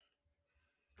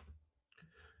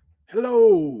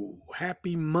Hello,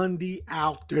 happy Monday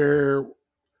out there,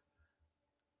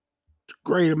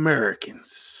 great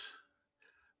Americans.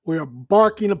 We're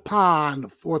embarking upon the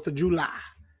 4th of July.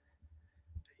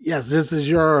 Yes, this is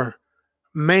your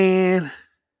man,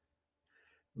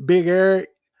 Big Eric,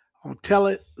 on Tell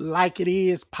It Like It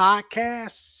Is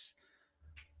podcast.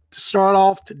 To start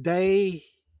off today,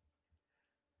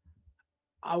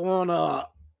 I want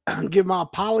to give my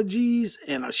apologies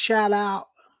and a shout out.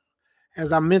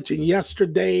 As I mentioned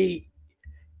yesterday,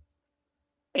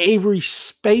 Avery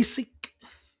Spacek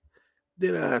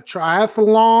did a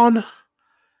triathlon.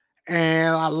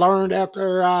 And I learned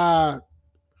after I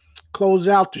closed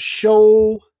out the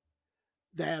show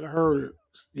that her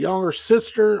younger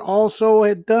sister also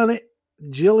had done it,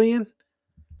 Jillian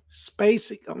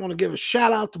Spacek. I want to give a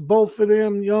shout out to both of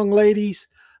them young ladies.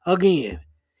 Again,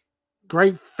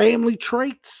 great family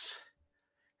traits,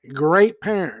 great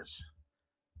parents.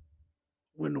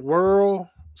 When the world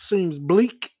seems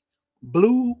bleak,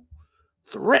 blue,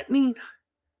 threatening,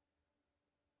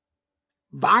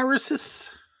 viruses,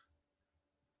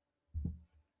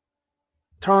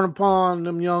 turn upon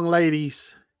them young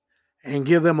ladies and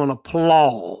give them an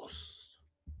applause.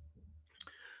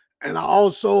 And I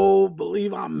also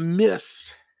believe I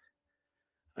missed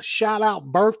a shout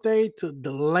out birthday to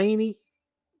Delaney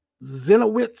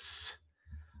Zinowitz,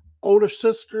 older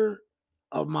sister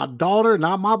of my daughter,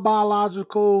 not my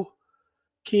biological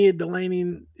kid.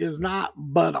 Delaney is not,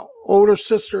 but an older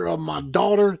sister of my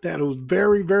daughter that was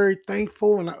very, very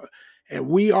thankful. And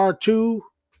we are too,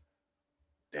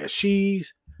 that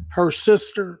she's her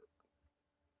sister,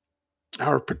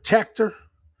 her protector.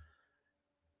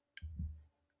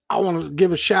 I want to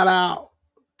give a shout out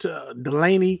to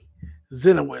Delaney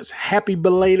Zinowitz. Happy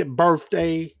belated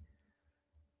birthday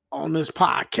on this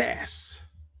podcast.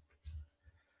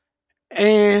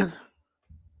 And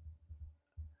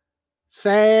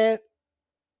sad,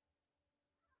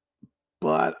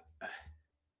 but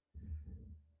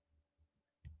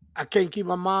I can't keep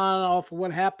my mind off of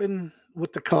what happened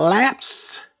with the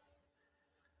collapse.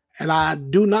 And I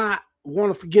do not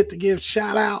want to forget to give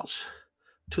shout outs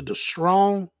to the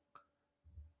strong,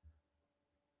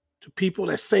 to people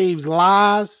that saves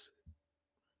lives.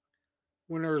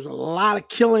 When there's a lot of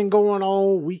killing going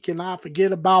on, we cannot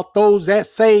forget about those that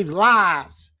save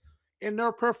lives in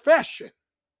their profession.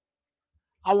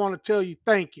 I want to tell you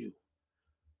thank you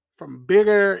from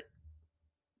Bigger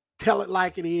Tell It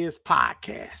Like It Is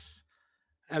podcast.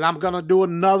 And I'm going to do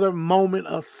another moment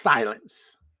of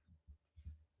silence.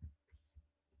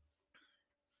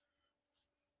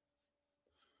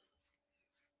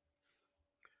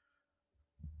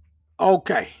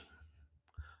 Okay.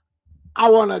 I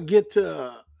want to get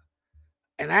to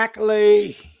an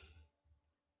accolade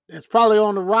that's probably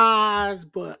on the rise,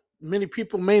 but many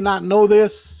people may not know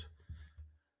this.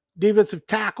 Defensive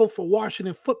tackle for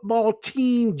Washington football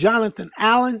team, Jonathan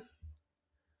Allen.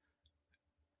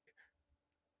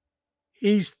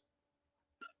 He's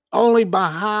only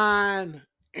behind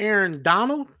Aaron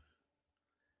Donald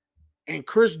and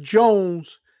Chris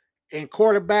Jones in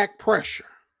quarterback pressure.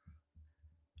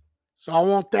 So I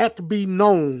want that to be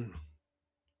known.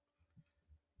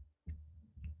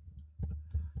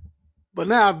 But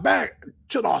now back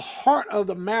to the heart of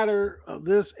the matter of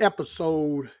this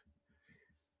episode,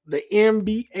 the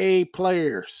NBA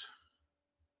players.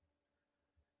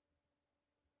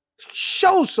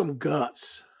 Show some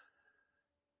guts.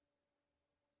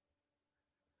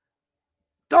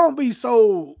 Don't be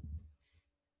so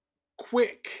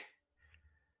quick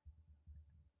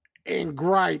and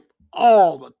gripe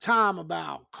all the time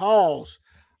about calls.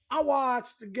 I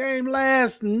watched the game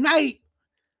last night.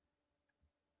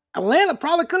 Atlanta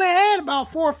probably could have had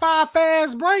about 4 or 5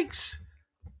 fast breaks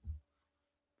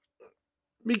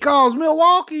because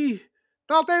Milwaukee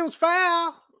thought they was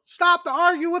foul, stopped to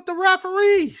argue with the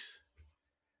referees.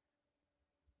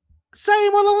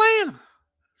 Same with Atlanta.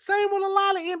 Same with a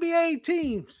lot of NBA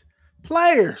teams,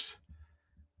 players.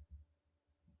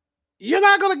 You're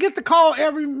not going to get the call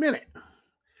every minute.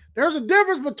 There's a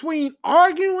difference between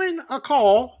arguing a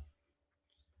call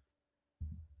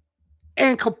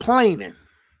and complaining.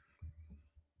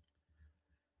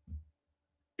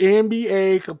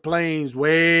 NBA complains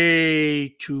way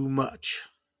too much.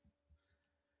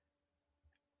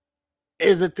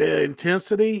 Is it the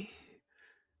intensity?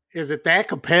 Is it that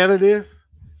competitive?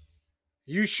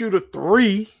 You shoot a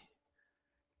 3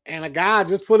 and a guy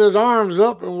just put his arms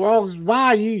up and walks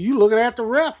by you. You looking at the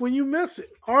ref when you miss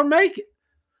it or make it.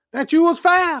 That you was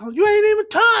fouled. You ain't even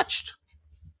touched.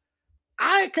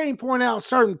 I can't point out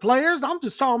certain players. I'm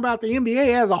just talking about the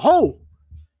NBA as a whole.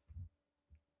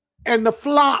 And the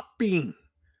flopping.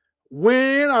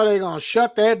 When are they going to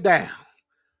shut that down?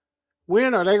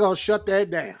 When are they going to shut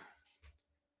that down?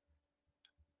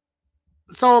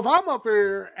 So if I'm up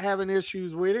here having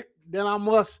issues with it, then I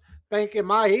must think in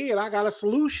my head I got a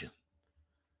solution.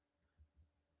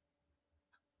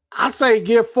 I say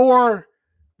give 4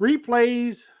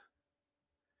 replays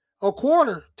a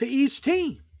quarter to each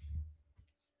team.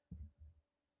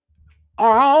 Or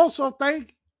I also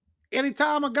think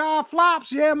anytime a guy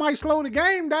flops, it might slow the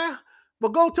game down, but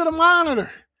go to the monitor.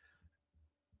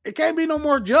 It can't be no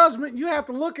more judgment. You have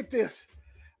to look at this.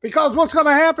 Because what's going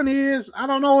to happen is, I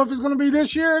don't know if it's going to be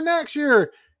this year or next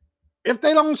year. If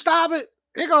they don't stop it,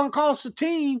 it's going to cost the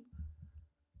team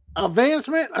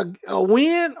advancement, a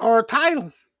win, or a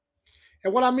title.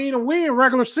 And what I mean a win,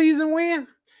 regular season win.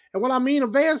 And what I mean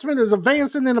advancement is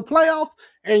advancing in the playoffs.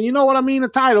 And you know what I mean a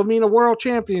title, I mean a world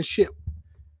championship.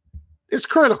 It's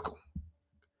critical.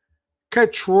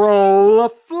 Control the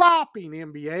flopping,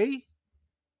 NBA.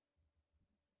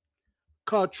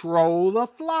 Control the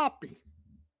flopping.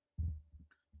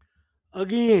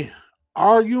 Again,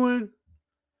 arguing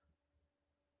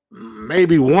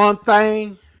maybe one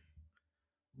thing,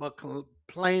 but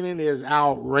complaining is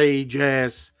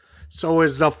outrageous. So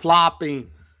is the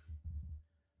flopping.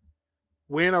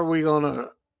 When are we going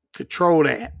to control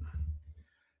that?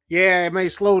 Yeah, it may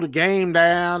slow the game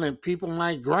down and people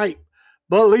might gripe,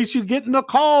 but at least you're getting the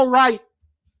call right.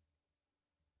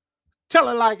 Tell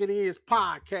it like it is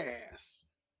podcast.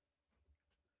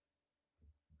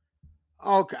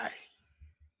 Okay.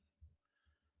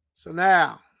 So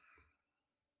now,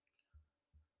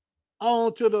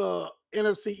 on to the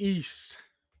NFC East.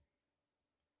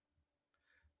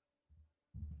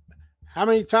 How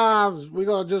many times we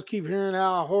going to just keep hearing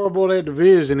how horrible that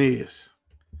division is?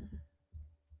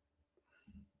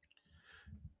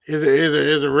 Is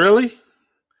it really?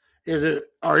 Is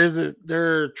it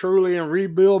they're truly in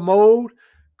rebuild mode?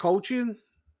 Coaching?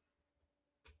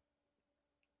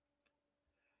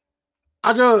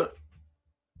 I don't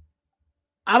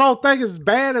think it's as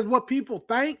bad as what people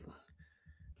think.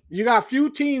 You got a few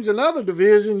teams in other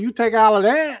division. You take out of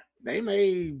that, they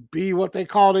may be what they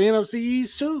call the NFC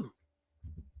East too.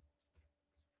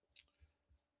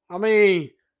 I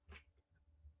mean,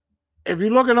 if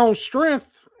you're looking on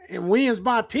strength and wins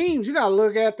by teams, you got to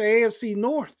look at the AFC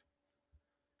North.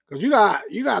 Because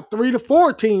you got 3 to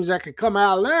 4 teams that could come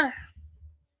out of there.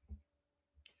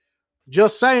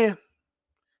 Just saying.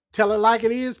 Tell it like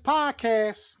it is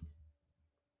podcast.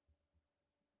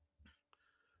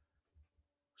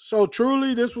 So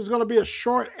truly, this was going to be a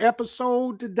short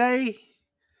episode today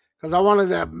because I wanted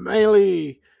to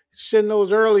mainly send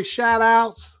those early shout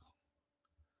outs.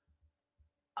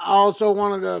 I also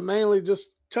wanted to mainly just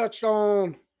touch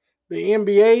on the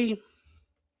NBA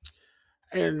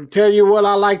and tell you what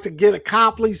I like to get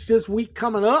accomplished this week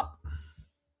coming up.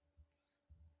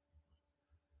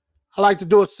 I like to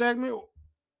do a segment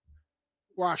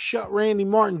where I shut Randy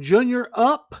Martin Jr.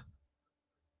 up.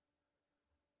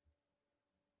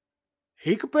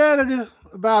 He competitive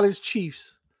about his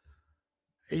Chiefs.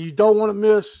 And you don't want to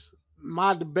miss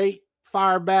my debate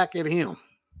fire back at him.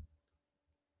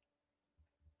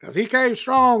 Because he came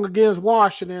strong against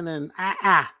Washington and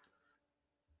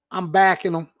I'm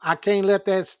backing him. I can't let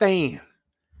that stand.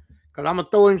 Because I'm going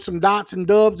to throw him some dots and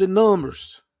dubs and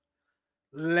numbers.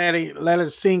 Let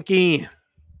it sink in.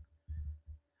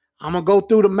 I'm going to go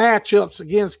through the matchups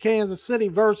against Kansas City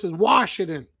versus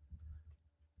Washington.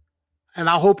 And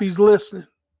I hope he's listening.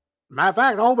 Matter of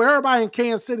fact, I hope everybody in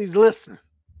Kansas City's listening.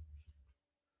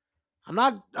 I'm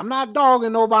not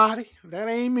dogging nobody. That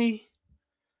ain't me.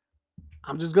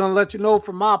 I'm just going to let you know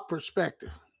from my perspective.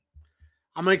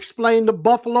 I'm going to explain the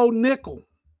Buffalo nickel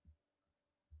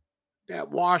that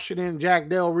Washington, Jack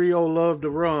Del Rio love to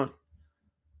run.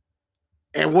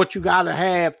 And what you got to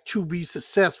have to be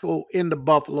successful in the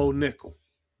Buffalo nickel.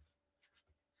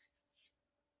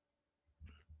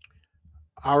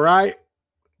 All right.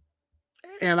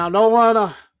 And I don't want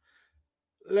to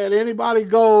let anybody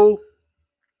go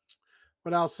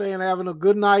without saying having a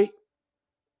good night.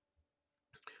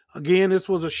 Again, this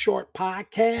was a short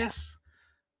podcast.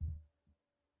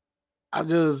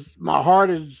 My heart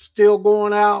is still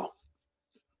going out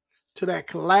to that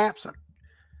collapse.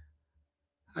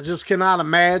 I just cannot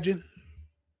imagine.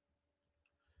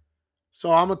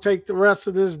 So I'm going to take the rest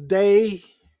of this day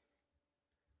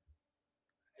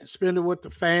and spend it with the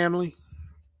family.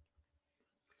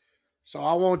 So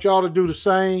I want y'all to do the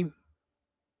same.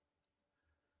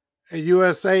 And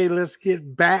USA, let's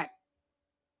get back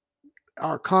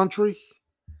our country.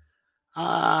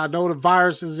 I know the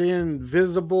virus is in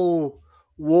visible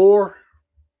war,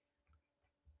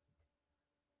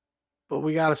 but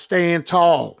we got to stand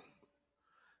tall.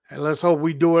 And let's hope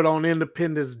we do it on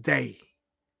Independence Day.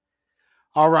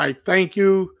 All right. Thank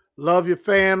you. Love your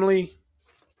family.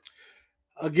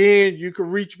 Again, you can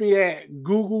reach me at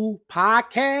Google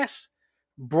Podcasts,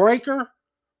 Breaker,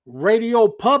 Radio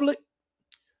Public,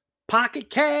 Pocket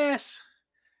Cast,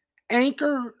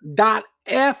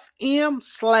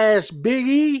 Anchor.fm/Big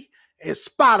E, and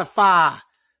Spotify.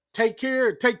 Take care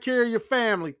of your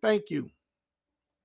family. Thank you.